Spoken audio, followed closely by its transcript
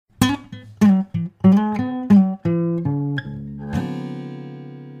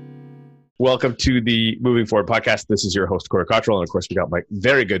Welcome to the Moving Forward podcast. This is your host, Corey Cottrell. And of course, we got my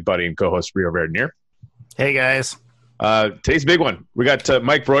very good buddy and co-host, Rio Verdinier. Hey, guys. Today's big one. We got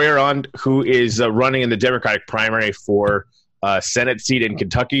Mike Broyer on, who is running in the Democratic primary for Senate seat in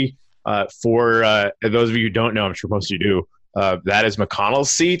Kentucky. For those of you who don't know, I'm sure most of you do, that is McConnell's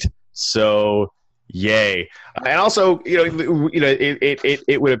seat. So, yay. And also,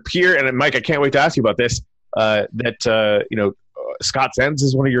 it would appear, and Mike, I can't wait to ask you about this, that Scott Sens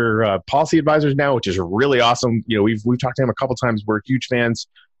is one of your policy advisors now, which is really awesome. We've talked to him a couple times. We're huge fans,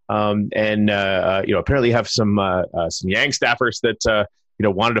 and apparently have some Yang staffers that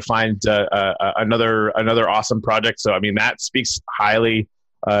wanted to find another awesome project. So I mean that speaks highly,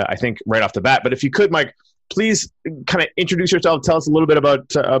 I think, right off the bat. But if you could, Mike, please kind of introduce yourself. Tell us a little bit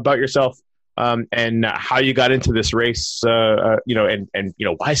about yourself, and how you got into this race. And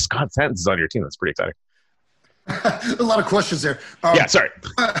why Scott Sens is on your team. That's pretty exciting. A lot of questions there. Yeah, sorry.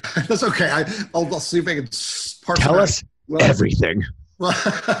 That's okay. I'll see if I can parse Tell us everything. Well,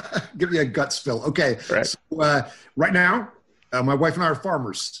 give you a gut spill. Okay. Right. So, right now, my wife and I are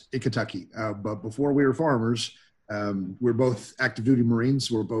farmers in Kentucky. But before we were farmers, we're both active duty Marines.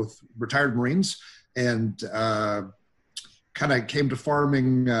 We're both retired Marines, and kind of came to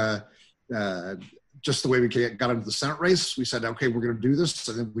farming just the way we got into the Senate race. We said, okay, we're going to do this.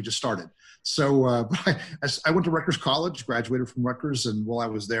 And then we just started. So I went to Rutgers College, graduated from Rutgers, and while I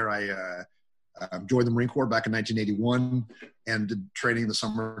was there, I joined the Marine Corps back in 1981 and did training in the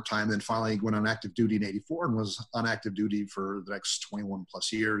summertime, then finally went on active duty in 84 and was on active duty for the next 21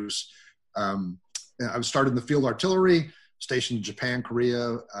 plus years. I started in the field artillery, stationed in Japan,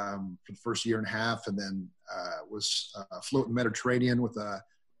 Korea for the first year and a half, and then was afloat in the Mediterranean with a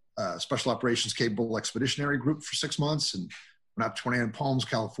special operations capable expeditionary group for 6 months, and went out to 29 Palms,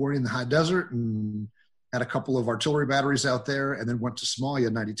 California in the high desert, and had a couple of artillery batteries out there, and then went to Somalia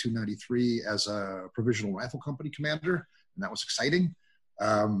in 92, 93 as a provisional rifle company commander, and that was exciting.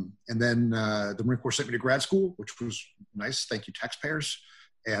 And then the Marine Corps sent me to grad school, which was nice. Thank you, taxpayers.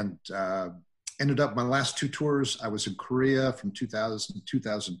 And ended up my last two tours. I was in Korea from 2000 to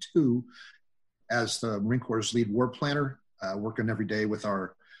 2002 as the Marine Corps' lead war planner, working every day with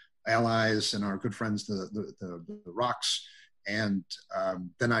our allies and our good friends, the ROCs. And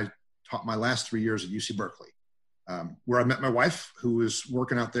then I taught my last 3 years at UC Berkeley, where I met my wife, who was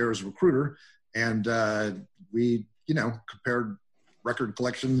working out there as a recruiter. And we, compared record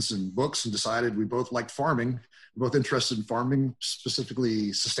collections and books and decided we both liked farming. We're both interested in farming,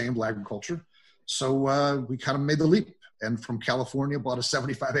 specifically sustainable agriculture. So we kind of made the leap. And from California, bought a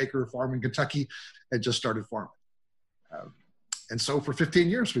 75-acre farm in Kentucky and just started farming. And so for 15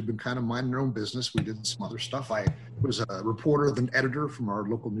 years, we've been kind of minding our own business. We did some other stuff. I was a reporter, then editor from our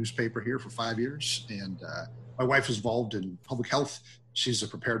local newspaper here for 5 years. And my wife is involved in public health. She's a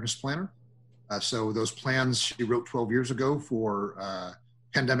preparedness planner. So those plans she wrote 12 years ago for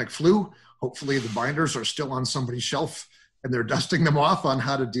pandemic flu, hopefully the binders are still on somebody's shelf and they're dusting them off on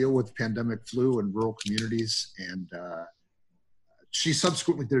how to deal with pandemic flu in rural communities. And she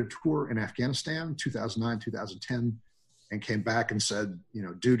subsequently did a tour in Afghanistan, 2009, 2010. And came back and said,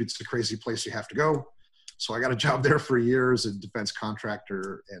 dude, it's a crazy place you have to go. So I got a job there for a year as a defense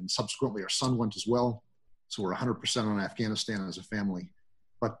contractor, and subsequently our son went as well. So we're 100% on Afghanistan as a family.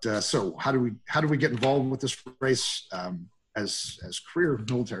 But so how do we get involved with this race? As career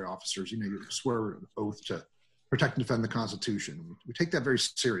military officers, you swear an oath to protect and defend the Constitution. We take that very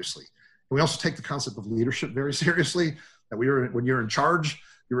seriously. And we also take the concept of leadership very seriously, that when you're in charge,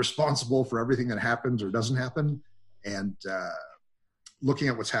 you're responsible for everything that happens or doesn't happen. And looking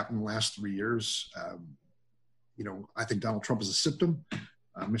at what's happened in the last 3 years, I think Donald Trump is a symptom.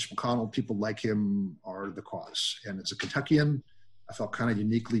 Mitch McConnell, people like him are the cause. And as a Kentuckian, I felt kind of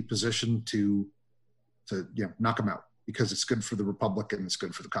uniquely positioned to knock him out because it's good for the Republic and it's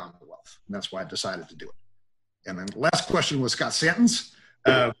good for the Commonwealth. And that's why I decided to do it. And then the last question was Scott Santens.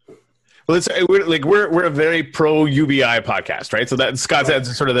 Well, we're a very pro UBI podcast, right? So that Scott said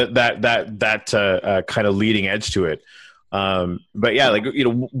sort of that kind of leading edge to it. But yeah,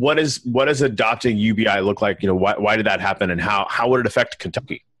 what does adopting UBI look like? Why did that happen, and how would it affect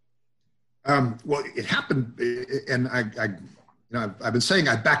Kentucky? Well, it happened, and I've been saying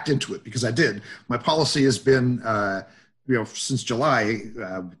I backed into it because I did. My policy has been, since July,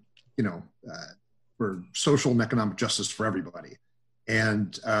 for social and economic justice for everybody,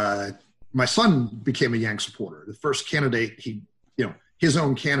 and my son became a Yang supporter, the first candidate, his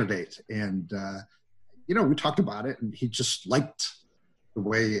own candidate. And, we talked about it, and he just liked the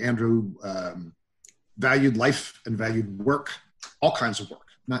way Andrew valued life and valued work, all kinds of work,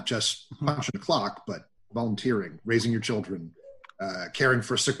 not just punching a clock, but volunteering, raising your children, caring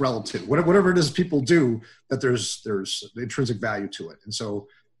for a sick relative, whatever it is people do, that there's intrinsic value to it. And so,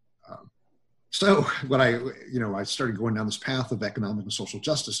 when I started going down this path of economic and social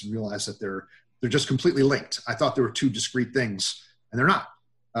justice and realized that they're just completely linked. I thought there were two discrete things, and they're not.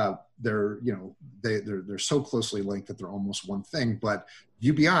 They're so closely linked that they're almost one thing. But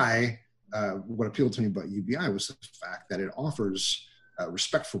UBI, what appealed to me about UBI was the fact that it offers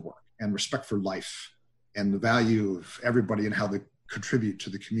respect for work and respect for life and the value of everybody and how they contribute to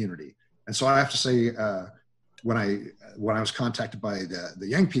the community. And so I have to say, when I was contacted by the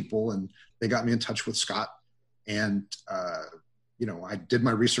young people, and they got me in touch with Scott, and I did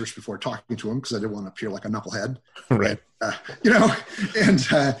my research before talking to him because I didn't want to appear like a knucklehead, right?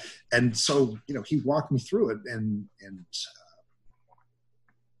 And so he walked me through it, and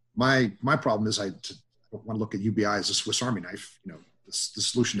my problem is I don't want to look at UBI as a Swiss Army knife, the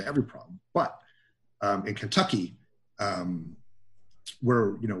solution to every problem. But in Kentucky,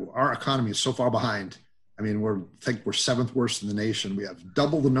 where our economy is so far behind. I mean, we're seventh worst in the nation. We have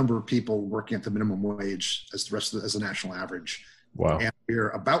double the number of people working at the minimum wage as the national average. Wow. And we're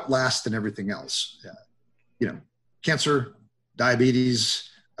about last in everything else. Cancer, diabetes,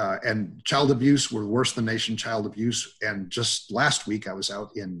 and child abuse. We're worse than nation child abuse. And just last week, I was out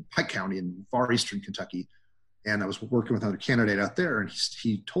in Pike County in far eastern Kentucky, and I was working with another candidate out there, and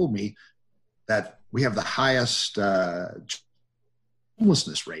he told me that we have the highest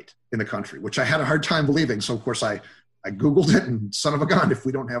homelessness rate in the country, which I had a hard time believing. So of course I Googled it, and son of a gun, if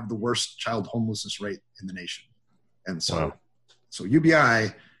we don't have the worst child homelessness rate in the nation. And so, wow. So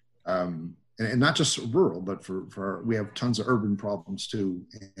UBI, and not just rural, but we have tons of urban problems too.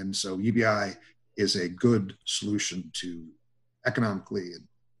 And so UBI is a good solution to economically and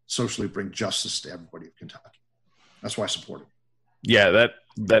socially bring justice to everybody of Kentucky. That's why I support it. Yeah,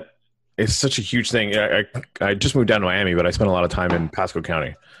 that is such a huge thing. I just moved down to Miami, but I spent a lot of time in Pasco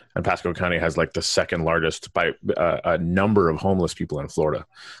County, and Pasco County has like the second largest by a number of homeless people in Florida,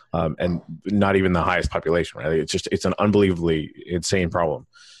 and not even the highest population. Right? It's an unbelievably insane problem.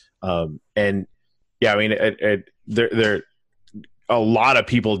 And yeah, I mean, there a lot of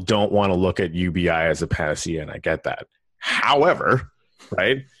people don't want to look at UBI as a panacea, and I get that. However,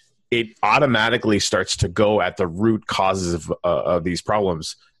 right, it automatically starts to go at the root causes of these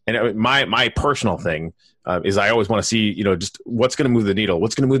problems. And my personal thing is I always want to see, just what's going to move the needle.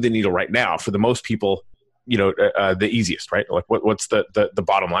 What's going to move the needle right now for the most people, the easiest, right? Like what's the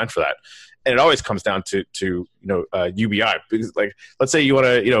bottom line for that? And it always comes down to UBI. Because, like, let's say you want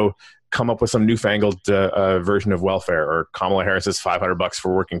to, come up with some newfangled version of welfare, or Kamala Harris's $500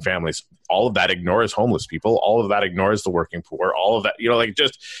 for working families. All of that ignores homeless people. All of that ignores the working poor. All of that,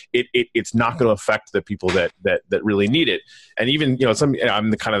 it's not going to affect the people that really need it. And even,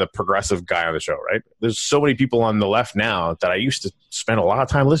 I'm the kind of the progressive guy on the show, right? There's so many people on the left now that I used to spend a lot of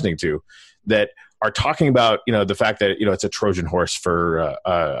time listening to that are talking about, the fact that, it's a Trojan horse for,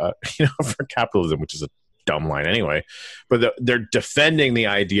 for capitalism, which is a dumb line anyway, but they're defending the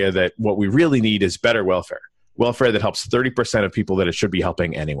idea that what we really need is better welfare that helps 30% of people that it should be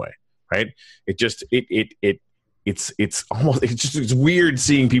helping anyway, right? It's weird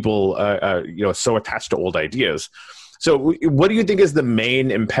seeing people so attached to old ideas. So what do you think is the main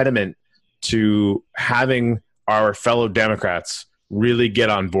impediment to having our fellow Democrats really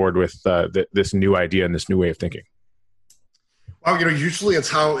get on board with this new idea and this new way of thinking? Well, usually it's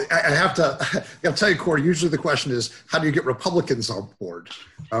how I'll tell you, Corey, usually the question is, how do you get Republicans on board?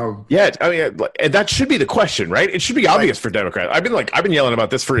 Yeah. I mean, that should be the question, right? It should be obvious for Democrats. I've been yelling about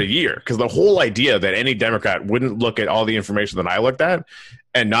this for a year, because the whole idea that any Democrat wouldn't look at all the information that I looked at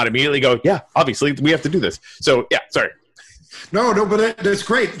and not immediately go, yeah, obviously we have to do this. So yeah, sorry. No, but it's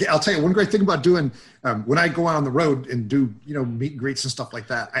great. I'll tell you one great thing about doing, when I go out on the road and do, meet and greets and stuff like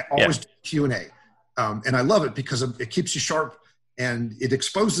that, I always do Q&A. And I love it because it keeps you sharp. And it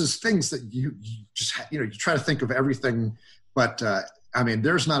exposes things that you just, you try to think of everything. But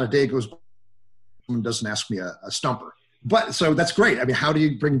there's not a day goes by someone doesn't ask me a stumper. But so that's great. I mean, how do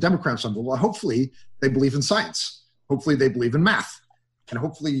you bring Democrats on board? Well, hopefully they believe in science. Hopefully they believe in math. And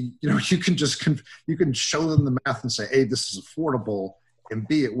hopefully, you can show them the math and say, A, this is affordable, and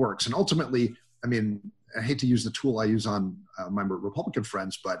B, it works. And ultimately, I hate to use the tool I use on my Republican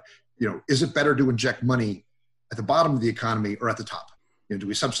friends, but, is it better to inject money at the bottom of the economy or at the top? Do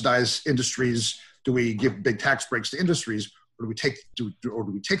we subsidize industries? Do we give big tax breaks to industries, or do we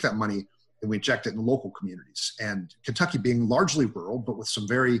take that money and we inject it in local communities? And Kentucky being largely rural, but with some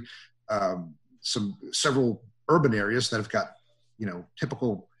several urban areas that have got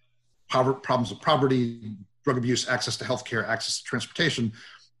typical problems of poverty, drug abuse, access to healthcare, access to transportation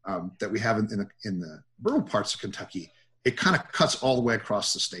that we have in the rural parts of Kentucky. it kind of cuts all the way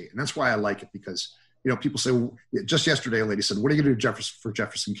across the state. And that's why I like it, because, people say, well, just yesterday, a lady said, what are you going to do for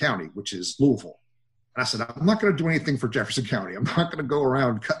Jefferson County, which is Louisville? And I said, I'm not going to do anything for Jefferson County. I'm not going to go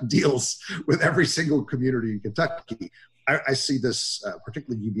around cutting deals with every single community in Kentucky. I see this,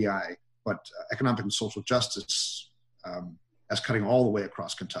 particularly UBI, but economic and social justice as cutting all the way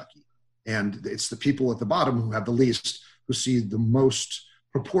across Kentucky. And it's the people at the bottom who have the least who see the most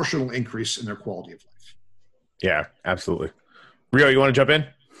proportional increase in their quality of life. Yeah, absolutely. Rio, you want to jump in?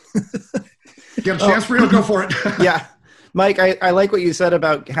 Get a chance, Rio? Go for it. Yeah. Mike, I like what you said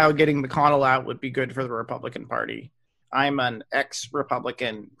about how getting McConnell out would be good for the Republican Party. I'm an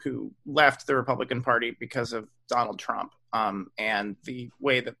ex-Republican who left the Republican Party because of Donald Trump, and the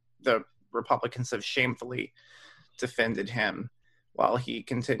way that the Republicans have shamefully defended him while he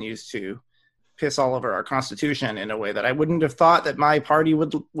continues to piss all over our Constitution in a way that I wouldn't have thought that my party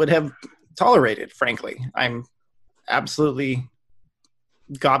would have tolerated, frankly. I'm absolutely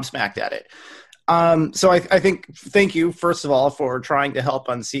gobsmacked at it. So I think, thank you, first of all, for trying to help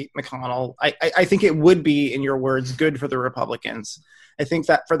unseat McConnell. I think it would be, in your words, good for the Republicans. I think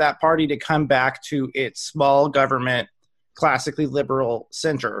that for that party to come back to its small government, classically liberal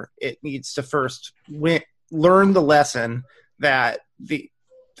center, it needs to first learn the lesson that the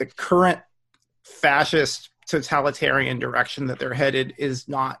current fascist totalitarian direction that they're headed is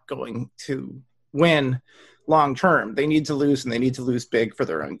not going to win long term. They need to lose, and they need to lose big for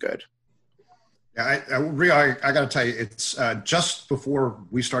their own good. Yeah, I got to tell you, it's just before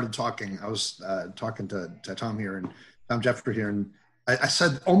we started talking, I was talking to Tom here, and Tom Jeffrey here, and I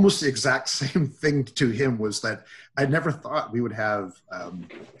said almost the exact same thing to him, was that I never thought we would have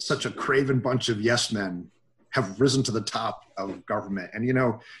such a craven bunch of yes men have risen to the top of government.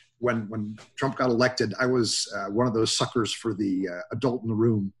 And, when Trump got elected, I was one of those suckers for the adult in the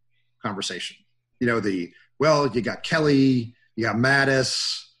room conversation. You got Kelly, you got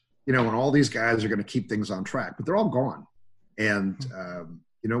Mattis, and all these guys are going to keep things on track, but they're all gone. And,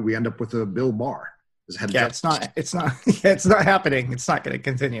 we end up with a Bill Barr. It's not happening. It's not going to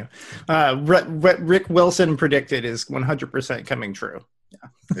continue. What Rick Wilson predicted is 100% coming true.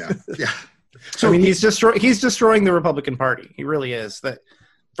 Yeah. So I mean, he's destroying the Republican Party. He really is. That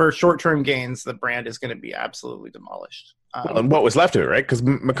for short-term gains, the brand is going to be absolutely demolished. And what was left of it, right? Because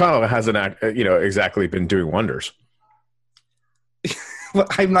McConnell hasn't, exactly been doing wonders. Well,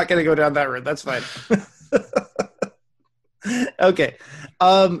 I'm not going to go down that road. That's fine. Okay.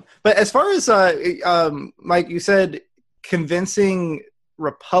 But as far as, Mike, you said convincing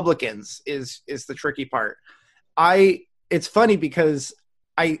Republicans is the tricky part. It's funny because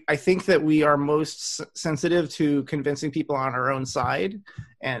I think that we are most sensitive to convincing people on our own side.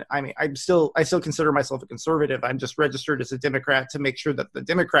 And I mean, I still consider myself a conservative. I'm just registered as a Democrat to make sure that the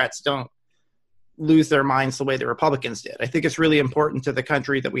Democrats don't lose their minds the way the Republicans did. I think it's really important to the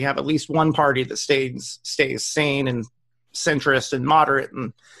country that we have at least one party that stays sane and centrist and moderate,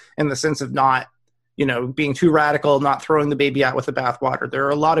 and in the sense of not, being too radical, not throwing the baby out with the bathwater. There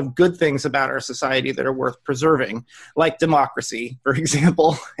are a lot of good things about our society that are worth preserving, like democracy, for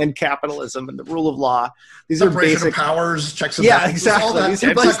example, and capitalism and the rule of law. These Separation are basic of powers, checks and balances. Yeah, exactly. These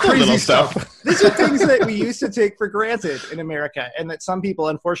are crazy stuff. These are things that we used to take for granted in America, and that some people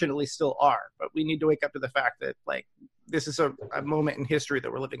unfortunately still are. But we need to wake up to the fact that, this is a moment in history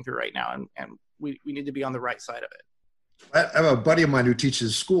that we're living through right now, and we need to be on the right side of it. I have a buddy of mine who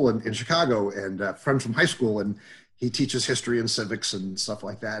teaches school in Chicago, and friends from high school, and he teaches history and civics and stuff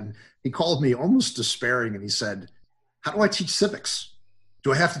like that. And he called me almost despairing, and he said, how do I teach civics?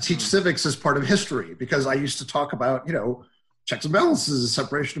 Do I have to teach civics as part of history? Because I used to talk about, checks and balances,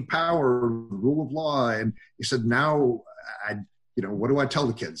 separation of power, rule of law. And he said, now, what do I tell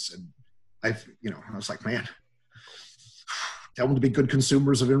the kids? And I was like, man, tell them to be good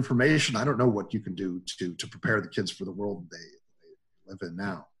consumers of information. I don't know what you can do to prepare the kids for the world they live in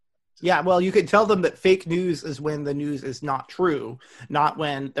now. Yeah, well, you could tell them that fake news is when the news is not true, not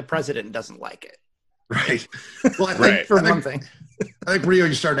when the president doesn't like it. Right. Well, I think, Rio,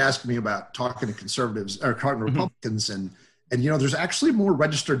 you started asking me about talking to conservatives or talking to Republicans, and there's actually more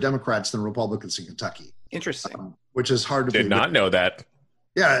registered Democrats than Republicans in Kentucky. Interesting. Which is hard to believe. Did not know that.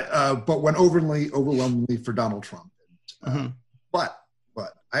 Yeah, but went overwhelmingly for Donald Trump. But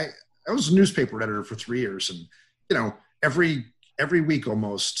I was a newspaper editor for 3 years, and every week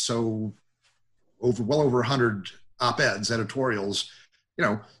almost, so well over 100 op-eds, editorials,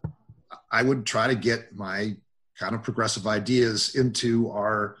 I would try to get my kind of progressive ideas into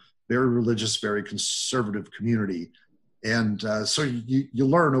our very religious, very conservative community. And so you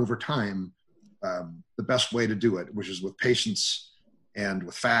learn over time the best way to do it, which is with patience and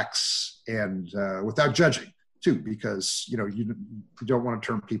with facts and without judging. too, because you don't want to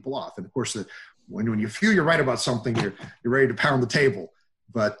turn people off. And of course, when you feel you're right about something, you're ready to pound the table,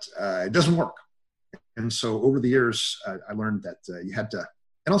 but it doesn't work. And so over the years, I learned that you had to,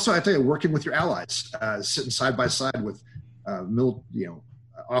 and also I tell you, working with your allies, sitting side by side with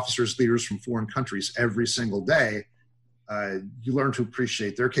officers, leaders from foreign countries every single day, you learn to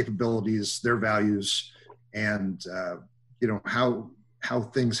appreciate their capabilities, their values, and how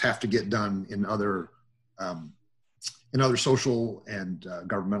things have to get done in other social and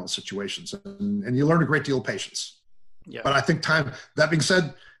governmental situations, and you learn a great deal of patience. Yeah. But I think that being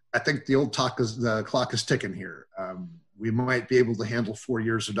said, I think the clock is ticking here. We might be able to handle 4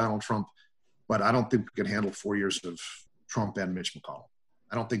 years of Donald Trump, but I don't think we can handle 4 years of Trump and Mitch McConnell.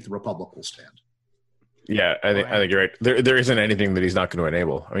 I don't think the Republic will stand. Yeah, I think you're right. There isn't anything that he's not going to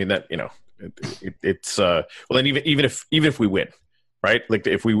enable. I mean, that it's well, and even if we win, right? Like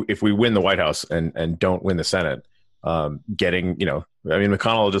if we win the White House and don't win the Senate,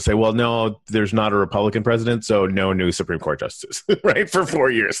 McConnell will just say, well, no, there's not a Republican president, so no new Supreme Court justice, right? For 4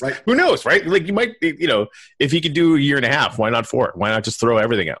 years. Right. Who knows, right? Like you might, if he could do a year and a half, why not 4? Why not just throw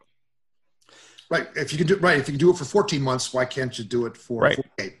everything out? Right. If you can do it for 14 months, why can't you do it for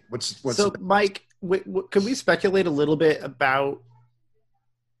 48? So, Mike, could we speculate a little bit about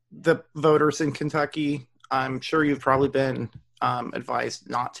the voters in Kentucky? I'm sure you've probably been advised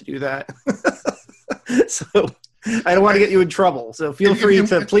not to do that. So I don't want to get you in trouble. So feel free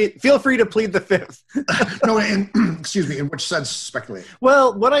to plead the fifth. No, and excuse me. In which sense speculate?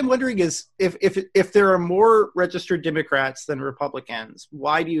 Well, what I'm wondering is if there are more registered Democrats than Republicans,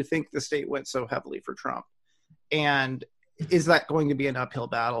 why do you think the state went so heavily for Trump? And is that going to be an uphill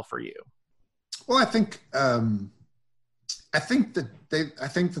battle for you? Well, I think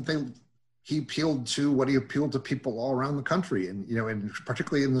he appealed to what he appealed to people all around the country, and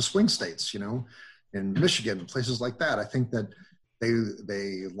particularly in the swing states, in Michigan and places like that. I think that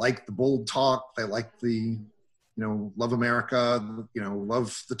they like the bold talk. They like the, love America,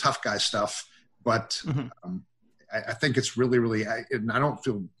 love the tough guy stuff. But I think it's really, really, and I don't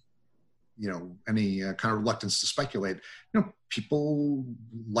feel, any kind of reluctance to speculate. People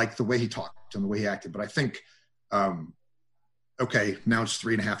like the way he talked and the way he acted. But I think, okay, now it's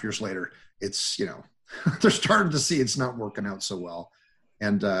 3.5 years later. It's, they're starting to see it's not working out so well.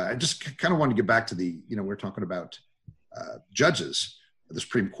 And I just kind of want to get back to we're talking about judges of the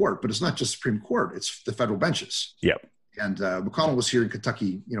Supreme Court, but it's not just Supreme Court, it's the federal benches. Yep. And McConnell was here in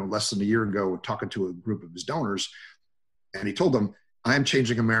Kentucky, less than a year ago, talking to a group of his donors, and he told them, "I'm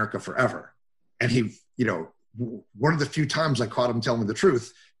changing America forever." And he, one of the few times I caught him telling me the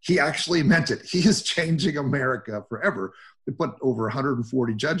truth, he actually meant it. He is changing America forever. They put over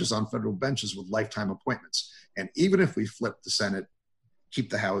 140 judges on federal benches with lifetime appointments. And even if we flip the Senate,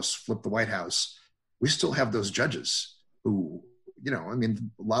 keep the House, flip the White House, we still have those judges who, a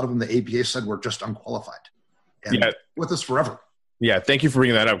lot of them, the APA said were just unqualified. And with us forever. Yeah, thank you for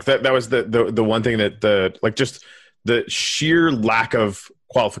bringing that up. That was the one thing that just the sheer lack of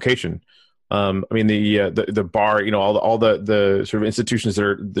qualification. The bar, all the sort of institutions that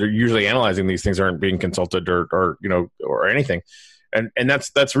are usually analyzing these things aren't being consulted or anything, and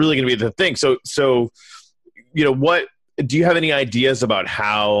that's really going to be the thing. So what do you have any ideas about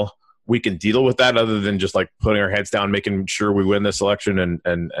how we can deal with that other than just like putting our heads down, making sure we win this election and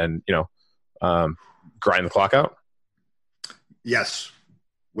grind the clock out? Yes,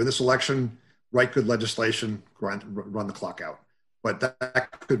 win this election, write good legislation, run the clock out. But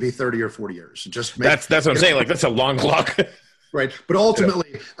that could be 30 or 40 years. That's what I'm saying. Like, that's a long clock. Right. But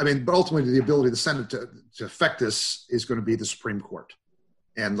ultimately, the ability of the Senate to affect this is going to be the Supreme Court.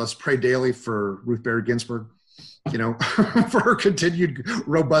 And let's pray daily for Ruth Bader Ginsburg, for her continued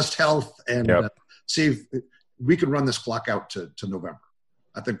robust health, and see if we can run this clock out to November.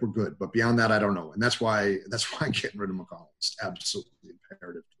 I think we're good. But beyond that, I don't know. And that's why getting rid of McConnell is absolutely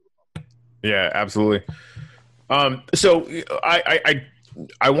imperative. Yeah, absolutely. So I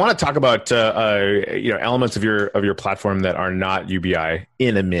want to talk about elements of your platform that are not UBI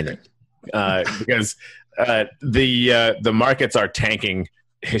in a minute, because the markets are tanking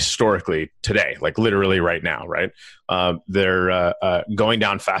historically today, like literally right now, right? They're going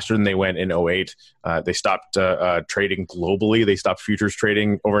down faster than they went in 2008. They stopped trading globally. They stopped futures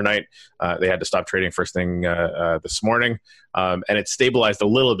trading overnight. They had to stop trading first thing this morning. And it stabilized a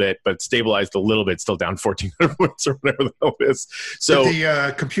little bit, but still down 1,400 points or whatever the hell it is. So did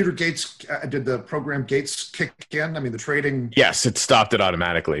the computer gates, did the program gates kick in? The trading? Yes, it stopped it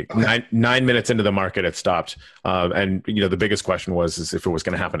automatically. Okay. 9 minutes into the market, it stopped. And the biggest question was if it was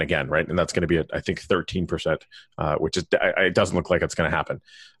going to happen again, right? And that's going to be I think 13% which is it doesn't look like it's going to happen.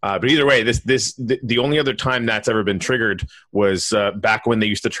 But either way, the only other time that's ever been triggered was back when they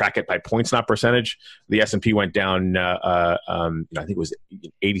used to track it by points, not percentage. The S&P went down, I think it was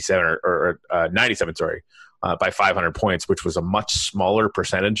 87 or 97, sorry, by 500 points, which was a much smaller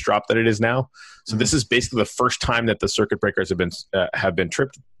percentage drop than it is now. So this is basically the first time that the circuit breakers have been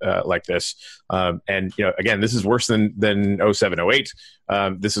tripped like this. And again, this is worse than 07, 08.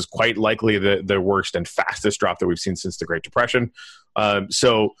 This is quite likely the worst and fastest drop that we've seen since the Great Depression.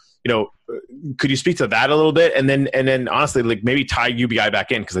 So could you speak to that a little bit, and then honestly, like maybe tie UBI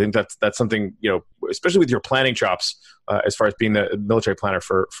back in, because I think that's something, especially with your planning chops, as far as being the military planner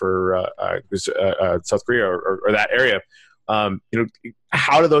for South Korea or that area.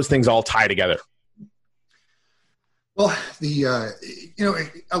 How do those things all tie together? Well,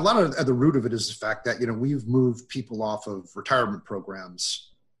 a lot of at the root of it is the fact that we've moved people off of retirement programs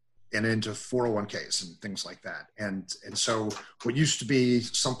and into 401ks and things like that. And so what used to be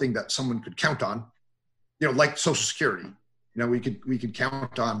something that someone could count on, like Social Security, we could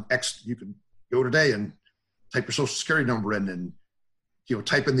count on X. You could go today and type your Social Security number in and,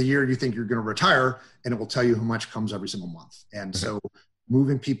 type in the year you think you're going to retire, and it will tell you how much comes every single month. And so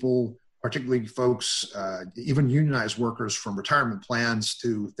moving people, particularly folks, even unionized workers, from retirement plans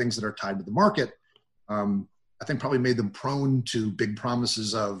to things that are tied to the market, I think probably made them prone to big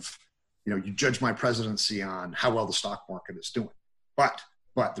promises of, you judge my presidency on how well the stock market is doing. But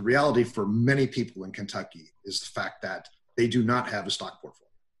the reality for many people in Kentucky is the fact that they do not have a stock portfolio.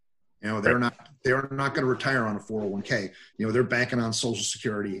 They're not going to retire on a 401k. They're banking on Social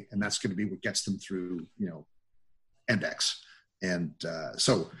Security, and that's going to be what gets them through, index. And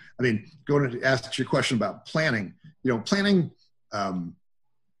so, I mean, going to ask your question about planning,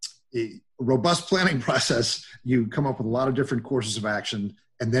 a robust planning process, you come up with a lot of different courses of action,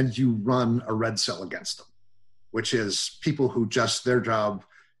 and then you run a red cell against them, which is people who their job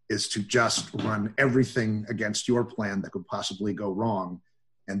is to just run everything against your plan that could possibly go wrong.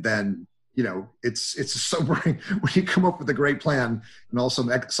 And then, it's sobering when you come up with a great plan and all of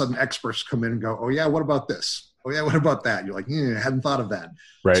a sudden experts come in and go, oh yeah, what about this? Oh yeah, what about that? You're like, I hadn't thought of that.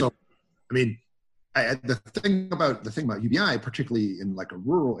 Right. So, I mean, the thing about UBI, particularly in like a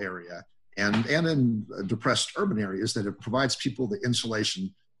rural area and in depressed urban areas, that it provides people the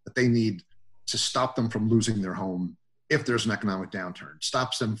insulation that they need to stop them from losing their home if there's an economic downturn,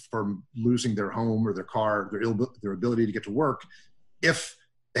 stops them from losing their home or their car, their ability to get to work if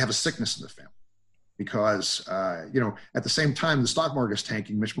they have a sickness in the family. Because, at the same time the stock market is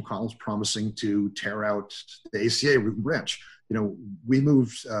tanking, Mitch McConnell's promising to tear out the ACA branch. We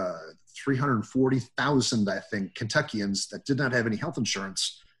moved 340,000, I think, Kentuckians that did not have any health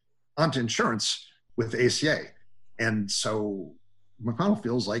insurance onto insurance with the ACA. And so McConnell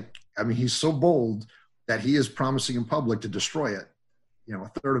feels like, he's so bold that he is promising in public to destroy it,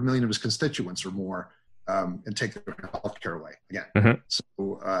 250,000 of his constituents or more, and take their health care away again. Mm-hmm.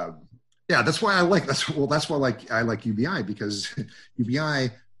 So, that's why I like UBI, because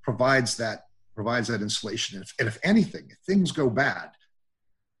UBI provides that insulation. And if anything, if things go bad,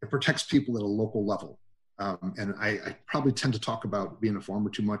 it protects people at a local level. And I probably tend to talk about being a farmer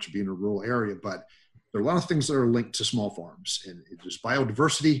too much, being in a rural area, but there are a lot of things that are linked to small farms. And there's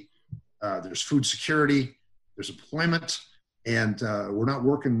biodiversity, there's food security, there's employment, and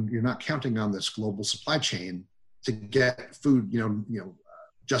you're not counting on this global supply chain to get food,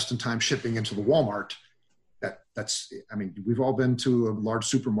 just-in-time shipping into the Walmart. We've all been to a large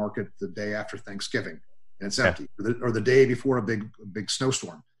supermarket the day after Thanksgiving, and it's empty, or the day before a big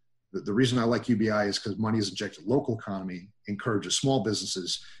snowstorm. The reason I like UBI is because money is injected local economy, encourages small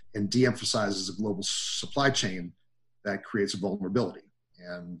businesses, and de-emphasizes a global supply chain that creates a vulnerability.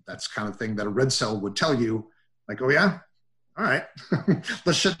 And that's kind of thing that a red cell would tell you, like, oh yeah, all right,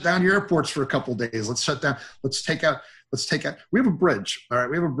 let's shut down your airports for a couple of days. Let's take out. We have a bridge. All right,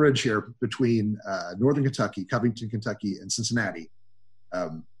 we have a bridge here between Northern Kentucky, Covington, Kentucky, and Cincinnati.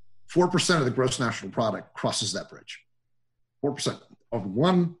 4% of the gross national product crosses that bridge. 4% of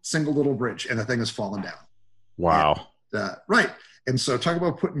one single little bridge, and the thing has fallen down. Wow. And, right. And so, talk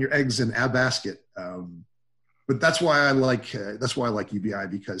about putting your eggs in a basket. But that's why I like UBI,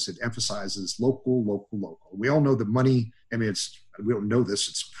 because it emphasizes local. We all know that money. We don't know this.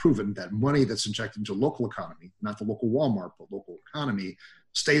 It's proven that money that's injected into local economy, not the local Walmart, but local economy,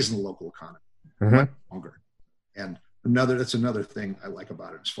 stays in the local economy much longer. And that's another thing I like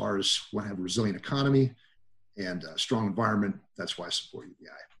about it. As far as want to have a resilient economy and a strong environment, that's why I support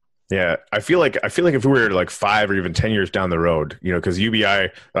UBI. Yeah, I feel like if we were like 5 or even 10 years down the road, because UBI,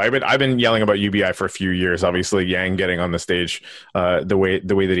 I've been yelling about UBI for a few years. Obviously, Yang getting on the stage, the way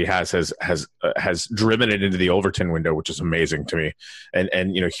that he has driven it into the Overton window, which is amazing to me. And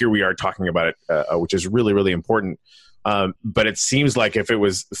here we are talking about it, which is really, really important. But it seems like if it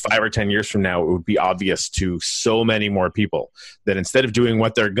was 5 or 10 years from now, it would be obvious to so many more people that instead of doing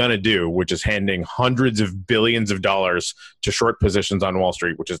what they're going to do, which is handing hundreds of billions of dollars to short positions on Wall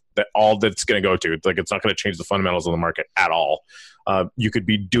Street, which is all that's going to go to, it's not going to change the fundamentals of the market at all. You could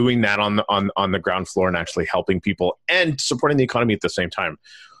be doing that on the ground floor and actually helping people and supporting the economy at the same time.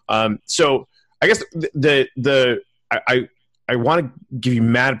 So I guess I want to give you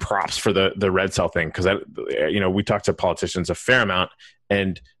mad props for the red cell thing, because we talk to politicians a fair amount,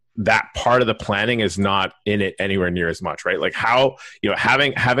 and that part of the planning is not in it anywhere near as much, right? Like how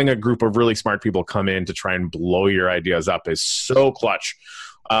having a group of really smart people come in to try and blow your ideas up is so clutch.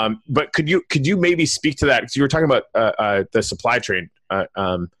 But could you maybe speak to that? Because you were talking about the supply chain.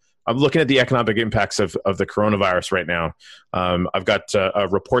 I'm looking at the economic impacts of the coronavirus right now. I've got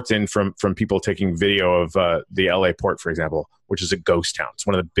reports in from people taking video of the LA port, for example, which is a ghost town. It's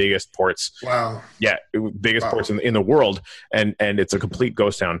one of the biggest ports. Wow. Yeah, biggest ports in the world, and it's a complete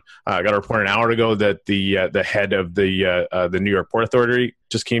ghost town. I got a report an hour ago that the head of the New York Port Authority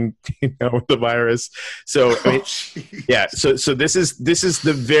just came down with the virus. So yeah, so this is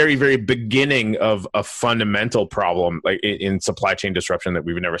the very, very beginning of a fundamental problem, like in supply chain disruption, that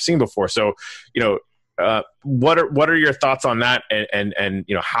we've never seen before. So what are your thoughts on that, and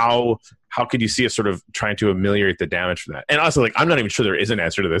how could you see us sort of trying to ameliorate the damage from that? And also, like, I'm not even sure there is an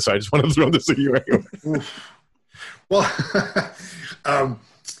answer to this, so I just want to throw this at you anyway. Well,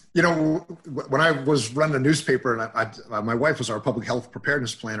 when I was running a newspaper, and my wife was our public health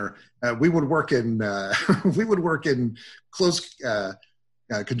preparedness planner, we would work in close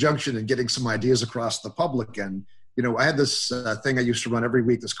conjunction and getting some ideas across the public. And I had this thing I used to run every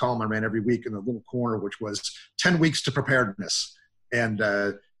week, this column I ran every week in the little corner, which was 10 weeks to preparedness. And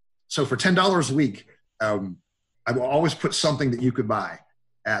so for $10 a week, I will always put something that you could buy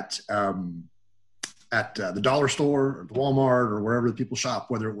at the dollar store or the Walmart or wherever the people shop,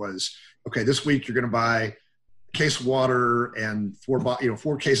 whether it was, okay, this week you're going to buy a case of water and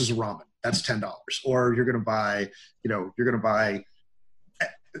 4 cases of ramen. That's $10. Or you're going to buy,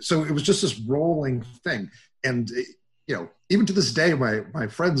 so it was just this rolling thing. And, even to this day, my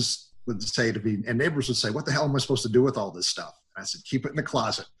friends would say to me, and neighbors would say, what the hell am I supposed to do with all this stuff? And I said, keep it in the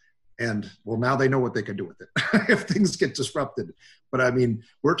closet. And well, now they know what they can do with it if things get disrupted. But I mean,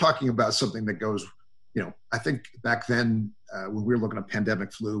 we're talking about something that goes, I think back then when we were looking at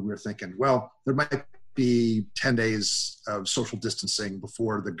pandemic flu, we were thinking, well, there might be 10 days of social distancing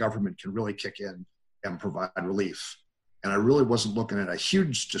before the government can really kick in and provide relief. And I really wasn't looking at a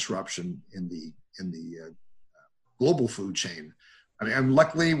huge disruption in the global food chain. I mean, and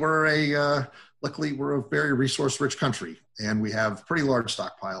luckily we're a very resource-rich country, and we have pretty large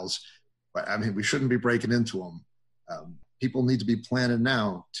stockpiles. But I mean, we shouldn't be breaking into them. People need to be planning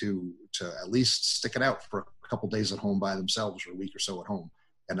now to at least stick it out for a couple days at home by themselves, or a week or so at home.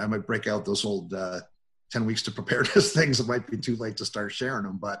 And I might break out those old 10 weeks to preparedness things. It might be too late to start sharing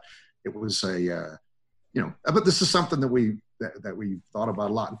them, but it was but this is something that we thought about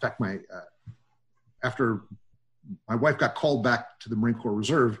a lot. In fact, after my wife got called back to the Marine Corps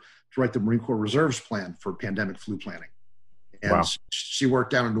Reserve to write the Marine Corps Reserve's plan for pandemic flu planning. And wow. She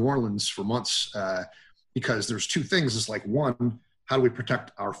worked down in New Orleans for months because there's two things. It's like, one, how do we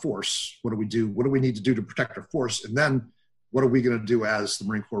protect our force? What do we do? What do we need to do to protect our force? And then what are we going to do as the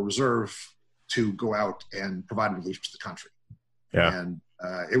Marine Corps Reserve to go out and provide relief to the country? Yeah. And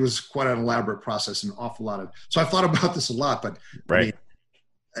it was quite an elaborate process, an awful lot of, so I thought about this a lot, but right.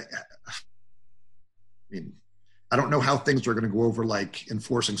 I mean, I don't know how things are going to go over, like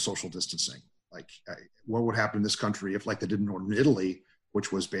enforcing social distancing. Like what would happen in this country if, like they did in northern Italy,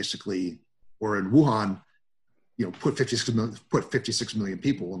 which was basically, or in Wuhan, put 56 million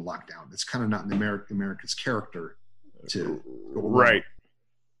people in lockdown. It's kind of not in America's character to go along. Right.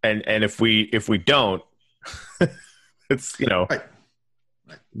 And if we don't, it's, right.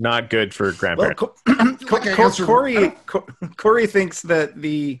 Not good for grandparents. Well, Corey thinks that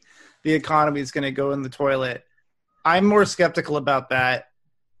the economy is going to go in the toilet. I'm more skeptical about that.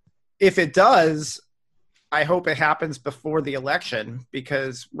 If it does, I hope it happens before the election,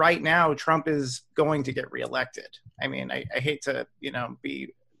 because right now Trump is going to get reelected. I mean, I hate to,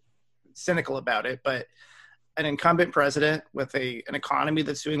 be cynical about it, but an incumbent president with an economy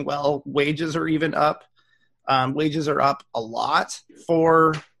that's doing well, wages are even up. Wages are up a lot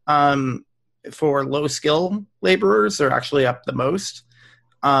for low skill laborers. They're actually up the most.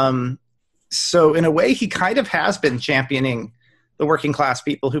 So in a way, he kind of has been championing the working class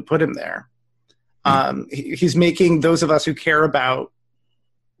people who put him there. He's making those of us who care about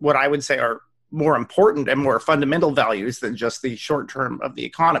what I would say are more important and more fundamental values than just the short term of the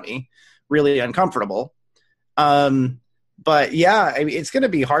economy really uncomfortable. But yeah, I mean, it's going to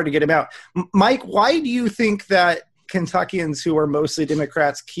be hard to get him out. Mike, why do you think that Kentuckians who are mostly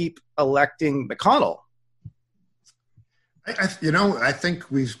Democrats keep electing McConnell? I think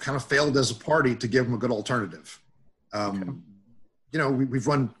we've kind of failed as a party to give him a good alternative. We've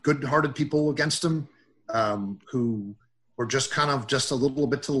run good-hearted people against him who were just a little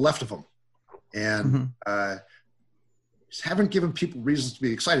bit to the left of him, and just haven't given people reasons to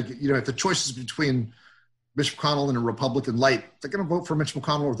be excited. If the choice is between Mitch McConnell and a Republican light, they're going to vote for Mitch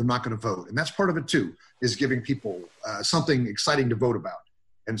McConnell or they're not going to vote, and that's part of it too, is giving people something exciting to vote about.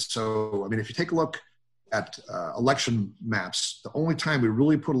 And so, I mean, if you take a look at election maps, the only time we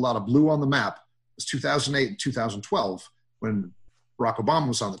really put a lot of blue on the map was 2008 and 2012 when Barack Obama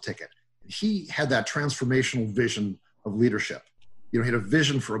was on the ticket. He had that transformational vision of leadership. He had a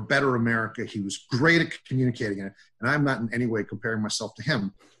vision for a better America. He was great at communicating it. And I'm not in any way comparing myself to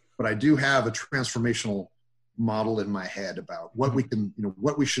him, but I do have a transformational model in my head about what we can,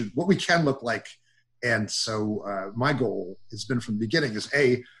 what we can look like. And so my goal has been from the beginning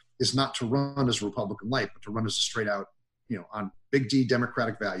is not to run as a Republican light, but to run as a straight out, on big D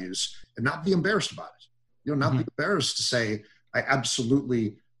Democratic values and not be embarrassed about it. Not be embarrassed to say, I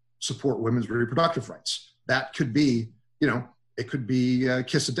absolutely support women's reproductive rights. That could be, it could be a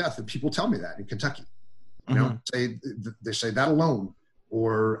kiss of death. And people tell me that in Kentucky, they say that alone.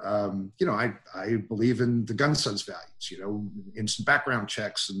 Or, I believe in the gun sense values, instant background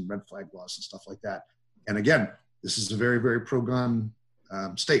checks and red flag laws and stuff like that. And again, this is a very, very pro-gun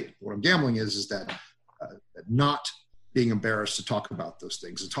state. What I'm gambling is that not being embarrassed to talk about those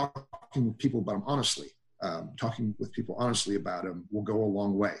things and talking with people about them honestly, about them will go a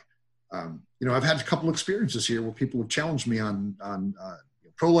long way. I've had a couple of experiences here where people have challenged me on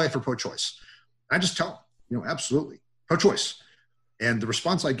pro-life or pro-choice. I just tell them, absolutely, pro-choice. And the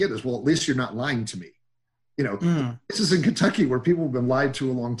response I get is, well, at least you're not lying to me. This is in Kentucky where people have been lied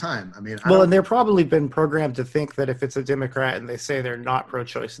to a long time. I mean, and they're probably been programmed to think that if it's a Democrat and they say they're not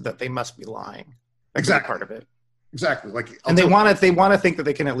pro-choice, that they must be lying. That's exactly part of it. Exactly. They want to think that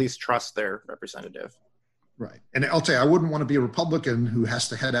they can at least trust their representative. Right. And I'll tell you, I wouldn't want to be a Republican who has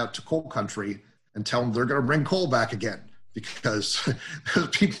to head out to coal country and tell them they're going to bring coal back again. Because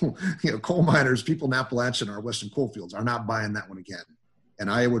people, coal miners, people in Appalachia and our western coal fields are not buying that one again.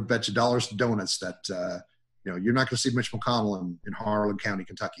 And I would bet you dollars to donuts that, you're not going to see Mitch McConnell in Harlan County,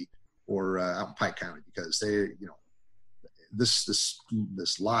 Kentucky, or out in Pike County, because they,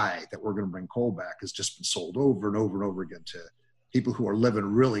 this lie that we're going to bring coal back has just been sold over and over and over again to people who are living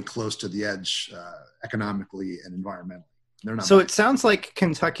really close to the edge economically and environmentally. They're not. So it sounds like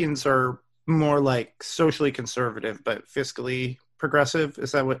Kentuckians are more like socially conservative but fiscally progressive.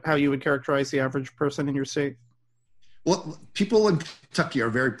 Is that how you would characterize the average person in your state? Well, people in Kentucky are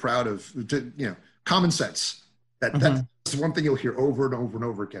very proud of common sense. That's one thing you'll hear over and over and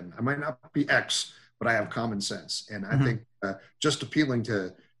over again. I might not be X, but I have common sense. And I think just appealing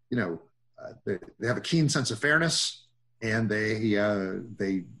to they have a keen sense of fairness, and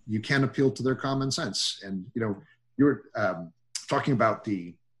you can appeal to their common sense. And you're talking about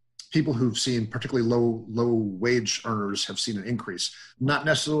the people who've seen particularly low wage earners have seen an increase, not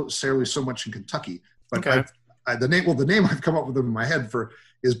necessarily so much in Kentucky, but the name I've come up with in my head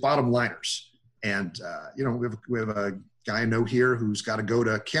is bottom liners. And, we have a guy I know here who's got to go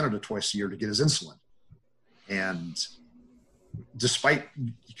to Canada twice a year to get his insulin. And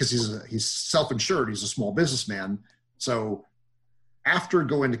because he's self-insured, he's a small businessman. So after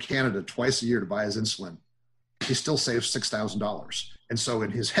going to Canada twice a year to buy his insulin, he still saves $6,000. And so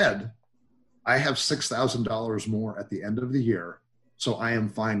in his head, I have $6,000 more at the end of the year. So I am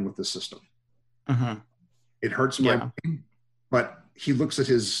fine with the system. It hurts my brain, but he looks at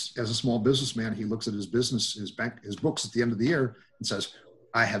as a small businessman, he looks at his business, his bank, his books at the end of the year and says,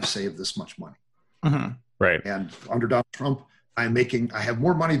 I have saved this much money. Right. And under Donald Trump, I have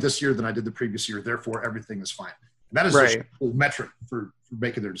more money this year than I did the previous year. Therefore, everything is fine. And that is a metric for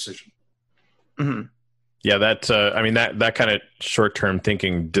making their decision. Yeah, that kind of short-term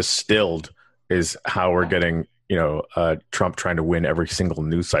thinking distilled is how we're getting, Trump trying to win every single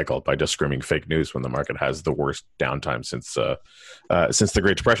news cycle by just screaming fake news when the market has the worst downtime since the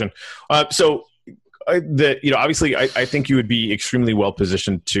Great Depression. Obviously, I think you would be extremely well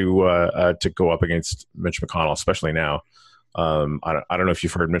positioned to go up against Mitch McConnell, especially now. I don't know if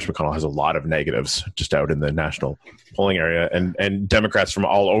you've heard, Mitch McConnell has a lot of negatives just out in the national polling area, and Democrats from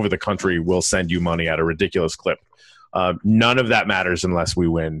all over the country will send you money at a ridiculous clip. None of that matters unless we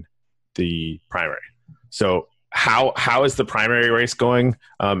win the primary. So how is the primary race going,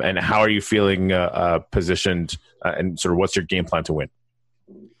 and how are you feeling positioned, and sort of what's your game plan to win?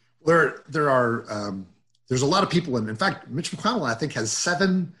 There are there's a lot of people, and in fact, Mitch McConnell, I think, has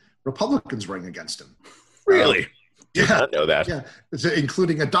 7 Republicans running against him. Really? Yeah, Did not know that. Yeah,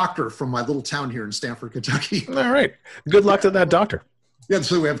 including a doctor from my little town here in Stamford, Kentucky. All right. Good luck to that doctor. Yeah,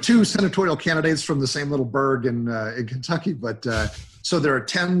 so we have 2 senatorial candidates from the same little burg in Kentucky, but so there are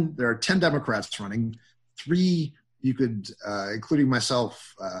 10 Democrats running. 3 you could, including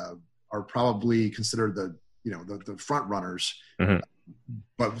myself, are probably considered the front runners. Mm-hmm.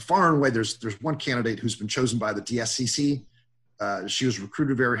 But far and away, there's one candidate who's been chosen by the DSCC. She was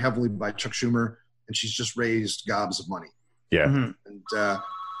recruited very heavily by Chuck Schumer, and she's just raised gobs of money. Yeah. Mm-hmm. And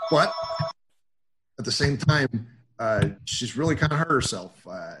but at the same time, she's really kind of hurt herself.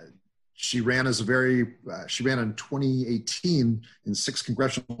 She ran in 2018 in 6th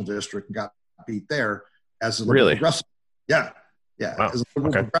congressional district and got beat there as a liberal progressive. Yeah. Wow. As a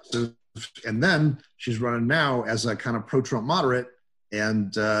liberal progressive, and then she's running now as a kind of pro-Trump moderate.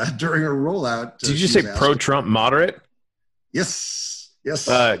 And during her rollout, did you say pro-Trump moderate? Yes.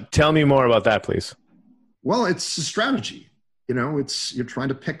 Tell me more about that, please. Well, it's a strategy. You're trying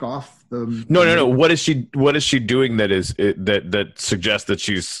to pick off the. No. What is she doing that suggests that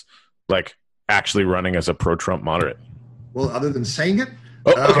she's like actually running as a pro-Trump moderate? Well, other than saying it.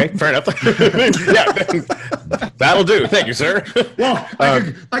 Oh, okay, fair enough. Yeah, that'll do. Thank you, sir. Well, all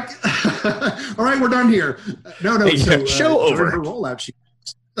right, we're done here. No. Hey, so, show over.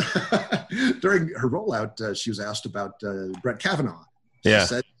 During her rollout, she was asked about Brett Kavanaugh. She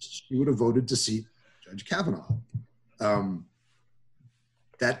said she would have voted to seat Judge Kavanaugh.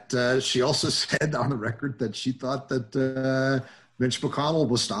 That she also said on the record that she thought that Mitch McConnell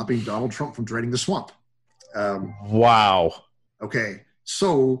was stopping Donald Trump from draining the swamp. Wow. Okay.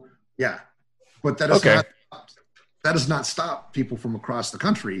 So, yeah, but that does not stop people from across the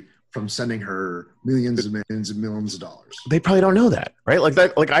country from sending her millions and millions and millions of dollars. They probably don't know that, right? Like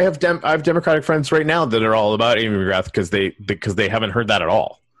that. Like I have Democratic friends right now that are all about Amy McGrath because they haven't heard that at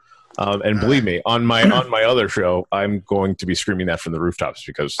all. And believe me, on my other show, I'm going to be screaming that from the rooftops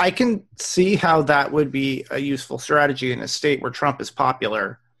because I can see how that would be a useful strategy in a state where Trump is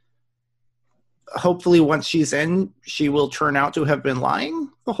popular. Hopefully once she's in, she will turn out to have been lying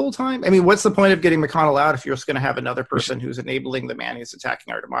the whole time. I mean, what's the point of getting McConnell out if you're just going to have another person who's enabling the man who's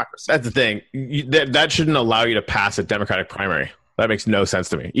attacking our democracy? That's the thing. That shouldn't allow you to pass a Democratic primary. That makes no sense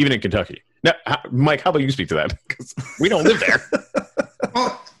to me, even in Kentucky. Now, Mike, how about you speak to that? Because we don't live there.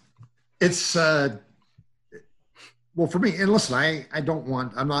 Well, it's well for me. And listen, I didn't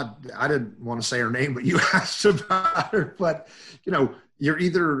want to say her name, but you asked about her. But you're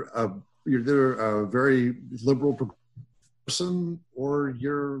either a very liberal person or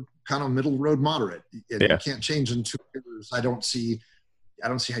you're kind of middle road moderate, and you can't change in 2 years. I don't see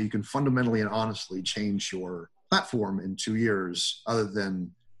how you can fundamentally and honestly change your platform in 2 years other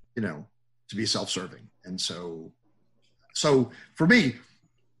than to be self-serving. And so for me,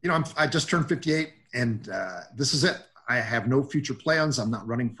 I just turned 58 and this is it. I have no future plans. I'm not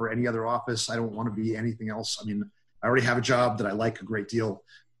running for any other office. I don't want to be anything else. I mean, I already have a job that I like a great deal.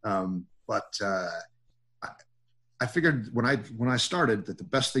 But I figured when I started that the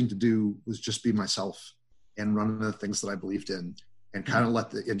best thing to do was just be myself and run the things that I believed in and kind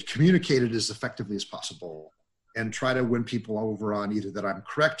of and communicate it as effectively as possible and try to win people over on either that I'm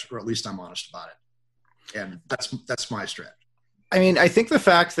correct or at least I'm honest about it. And that's my strategy. I mean, I think the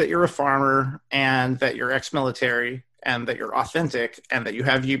fact that you're a farmer and that you're ex-military and that you're authentic and that you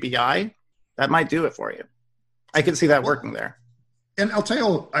have UBI, that might do it for you. I can see that working there. And I'll tell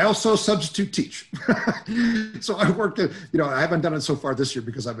you, I also substitute teach. So I worked I haven't done it so far this year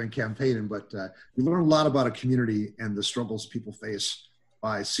because I've been campaigning, but you learn a lot about a community and the struggles people face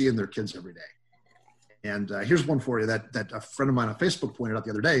by seeing their kids every day. And here's one for you that a friend of mine on Facebook pointed out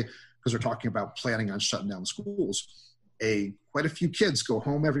the other day, because they're talking about planning on shutting down schools. Quite a few kids go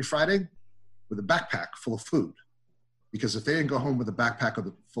home every Friday with a backpack full of food, because if they didn't go home with a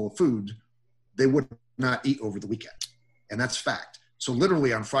backpack full of food, they would not eat over the weekend. And that's fact. So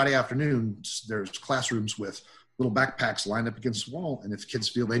literally on Friday afternoons, there's classrooms with little backpacks lined up against the wall. And if kids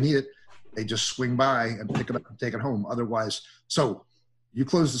feel they need it, they just swing by and pick it up and take it home. Otherwise, so you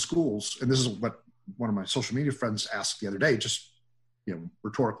close the schools. And this is what one of my social media friends asked the other day, just,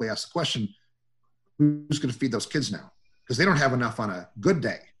 rhetorically asked the question, who's going to feed those kids now? Because they don't have enough on a good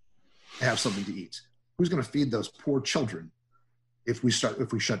day to have something to eat. Who's going to feed those poor children if we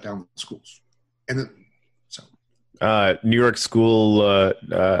shut down schools. And then, so New York school,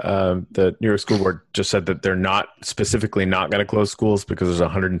 the New York School Board just said that they're not specifically not going to close schools because there's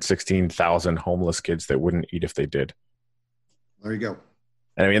 116,000 homeless kids that wouldn't eat if they did. There you go.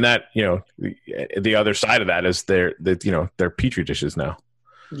 And I mean that, the other side of that is they're petri dishes now.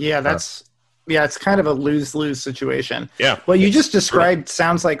 Yeah, it's kind of a lose-lose situation. Yeah. What you just described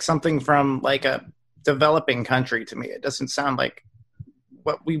sounds like something from like a developing country to me. It doesn't sound like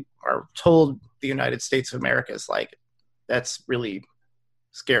what we are told the United States of America is like. That's really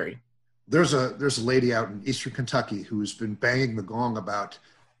scary. There's a lady out in Eastern Kentucky who's been banging the gong about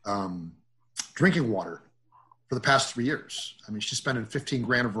drinking water for the past 3 years. I mean, she's spending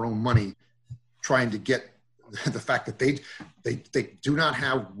 $15,000 of her own money trying to get the fact that they do not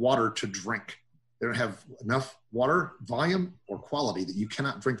have water to drink. They don't have enough water volume or quality that you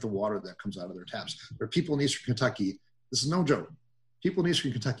cannot drink the water that comes out of their taps. There are people in Eastern Kentucky, this is no joke, people in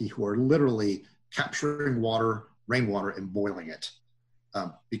Eastern Kentucky who are literally capturing water, rainwater, and boiling it.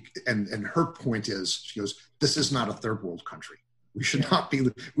 And her point is, she goes, this is not a third world country. We should not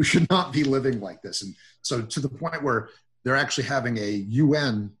be living like this. And so to the point where they're actually having a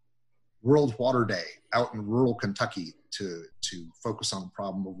UN World Water Day out in rural Kentucky to focus on the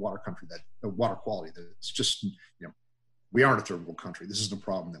problem of water quality. That it's just, we aren't a third world country. This is the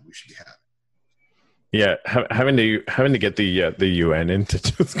problem that we should be having. Yeah, having to get the UN into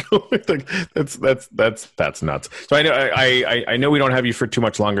just go like that's nuts. So I know we don't have you for too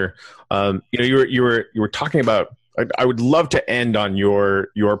much longer. You were talking about. I would love to end on your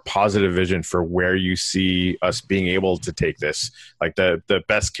positive vision for where you see us being able to take this, like the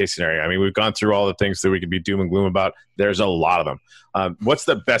best case scenario. I mean, we've gone through all the things that we could be doom and gloom about. There's a lot of them. What's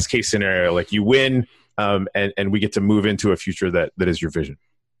the best case scenario? Like you win, and we get to move into a future that is your vision.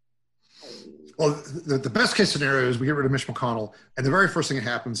 Well, the best case scenario is we get rid of Mitch McConnell, and the very first thing that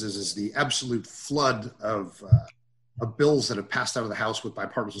happens is the absolute flood of bills that have passed out of the House with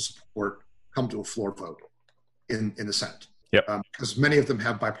bipartisan support come to a floor vote in the Senate. Yep. Because many of them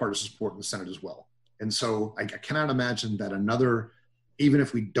have bipartisan support in the Senate as well. And so I cannot imagine that even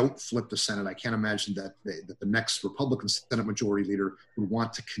if we don't flip the Senate, I can't imagine that the next Republican Senate Majority Leader would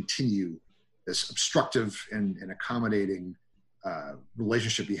want to continue this obstructive and accommodating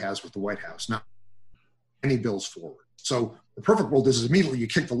relationship he has with the White House, not any bills forward. So the perfect world is immediately you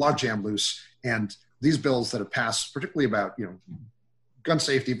kick the logjam loose, and these bills that have passed, particularly about gun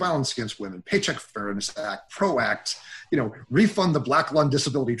safety, violence against women, Paycheck Fairness Act, PRO Act, refund the Black Lung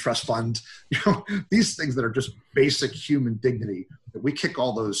Disability Trust Fund, these things that are just basic human dignity, that we kick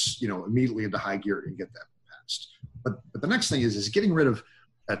all those, immediately into high gear and get them passed. But the next thing is getting rid of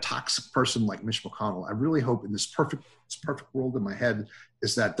a toxic person like Mitch McConnell. I really hope in this perfect world in my head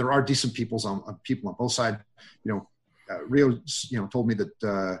is that there are decent people on both sides. Rio, told me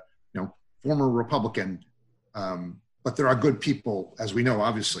that, former Republican, but there are good people, as we know,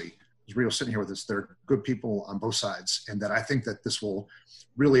 obviously, as Rio's sitting here with us, there are good people on both sides. And that I think that this will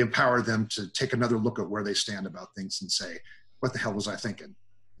really empower them to take another look at where they stand about things and say, what the hell was I thinking?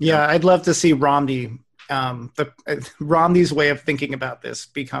 Yeah, I'd love to see Romney, Romney's way of thinking about this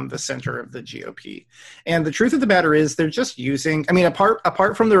become the center of the GOP. And the truth of the matter is they're just using,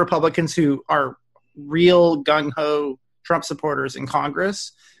 apart from the Republicans who are real gung-ho Trump supporters in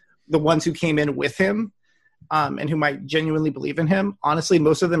Congress, the ones who came in with him, and who might genuinely believe in him, honestly,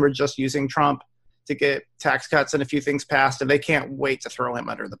 most of them are just using Trump to get tax cuts and a few things passed, and they can't wait to throw him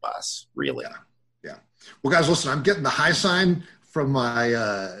under the bus, really. Yeah. Well, guys, listen, I'm getting the high sign from my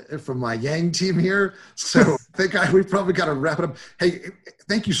Yang team here, so I think we've probably got to wrap it up. Hey,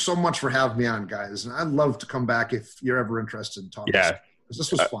 thank you so much for having me on, guys, and I'd love to come back if you're ever interested in talking. Yeah. Because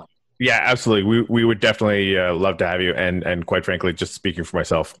this was fun. Yeah, absolutely. We would definitely love to have you, and quite frankly, just speaking for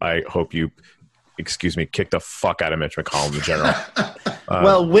myself, I hope you kick the fuck out of Mitch McConnell in general.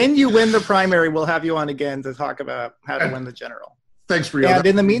 Well, when you win the primary, we'll have you on again to talk about how to win the general. Thanks, Rio. And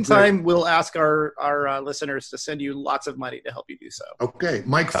in the meantime, we'll ask our listeners to send you lots of money to help you do so. Okay.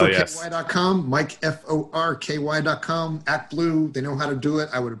 MikeForKY.com, MikeForKY.com, ActBlue. They know how to do it.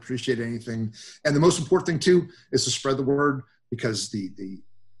 I would appreciate anything. And the most important thing, too, is to spread the word, because the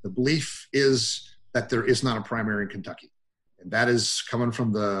belief is that there is not a primary in Kentucky. And that is coming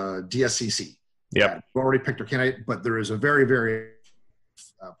from the DSCC. Yeah, we've already picked our candidate, but there is a very, very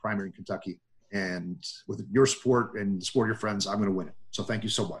primary in Kentucky. And with your support and the support of your friends, I'm going to win it. So thank you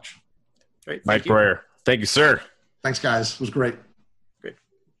so much. Great. Mike Breuer. Thank you, sir. Thanks, guys. It was great. Great.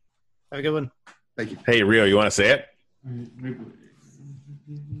 Have a good one. Thank you. Hey, Rio, you want to say it?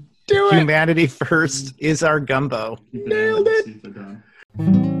 Do it. Humanity first is our gumbo. Nailed it.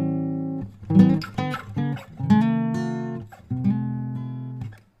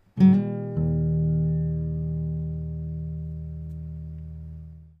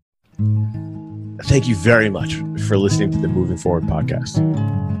 thank you very much for listening to the Moving Forward podcast.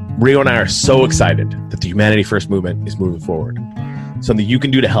 Rio and I are so excited that the Humanity First movement is moving forward. Something you can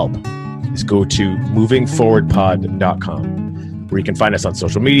do to help is go to movingforwardpod.com, where you can find us on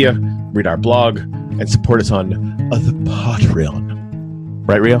social media, read our blog, and support us on the Patreon.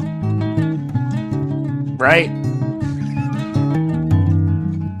 Right, Rio? Right.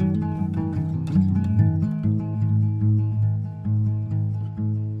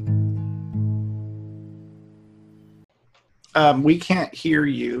 We can't hear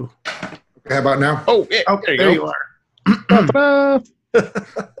you. How about now? Oh, yeah. Oh, there you are. Good.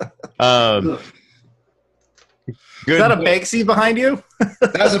 Is that a Banksy behind you?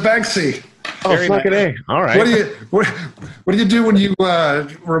 That's a Banksy. Oh, fucking A. All right. What do you do when you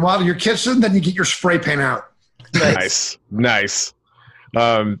remodel your kitchen? Then you get your spray paint out. Nice.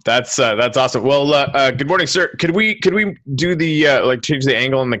 That's awesome. Well, good morning, sir. Could we do the change the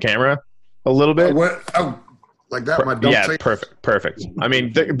angle on the camera a little bit? Like that? My don't say. Perfect. I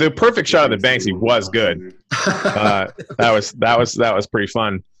mean, the perfect shot of the Banksy was good. That was pretty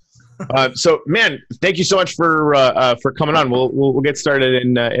fun. So, man, thank you so much for coming on. We'll get started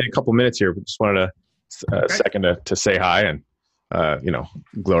in a couple minutes here. We just wanted a second to say hi and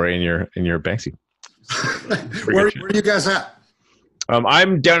glory in your Banksy. Where are you guys at?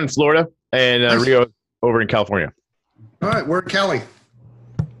 I'm down in Florida, and Rio over in California. All right, we're in Cali.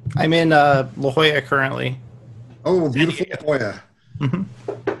 I'm in La Jolla currently. Oh, beautiful La Jolla. Mm-hmm.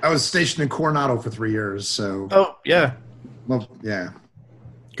 I was stationed in Coronado for 3 years, so. Oh, yeah. Well, yeah.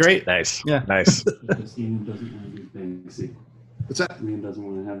 Great. Nice. Yeah. Nice. Steven doesn't want to do Banksy. What's that? Ian doesn't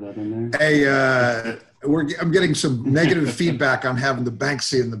want to have that in there. Hey, I'm getting some negative feedback on having the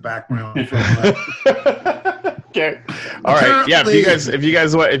Banksy in the background. Okay. All right. Yeah. If you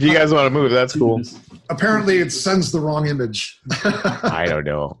guys want to move, that's cool. Apparently, it sends the wrong image. I don't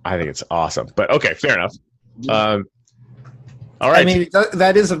know. I think it's awesome, but okay, fair enough. All right. I mean,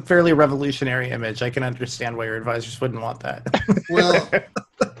 that is a fairly revolutionary image. I can understand why your advisors wouldn't want that. Well,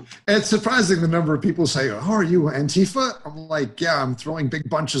 it's surprising the number of people say, "Oh, are you Antifa?" I'm like, "Yeah, I'm throwing big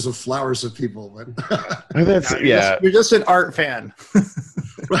bunches of flowers at people." You're just an art fan.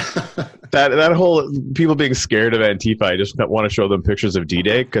 That whole people being scared of Antifa, I just want to show them pictures of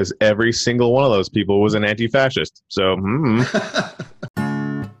D-Day because every single one of those people was an anti-fascist. So,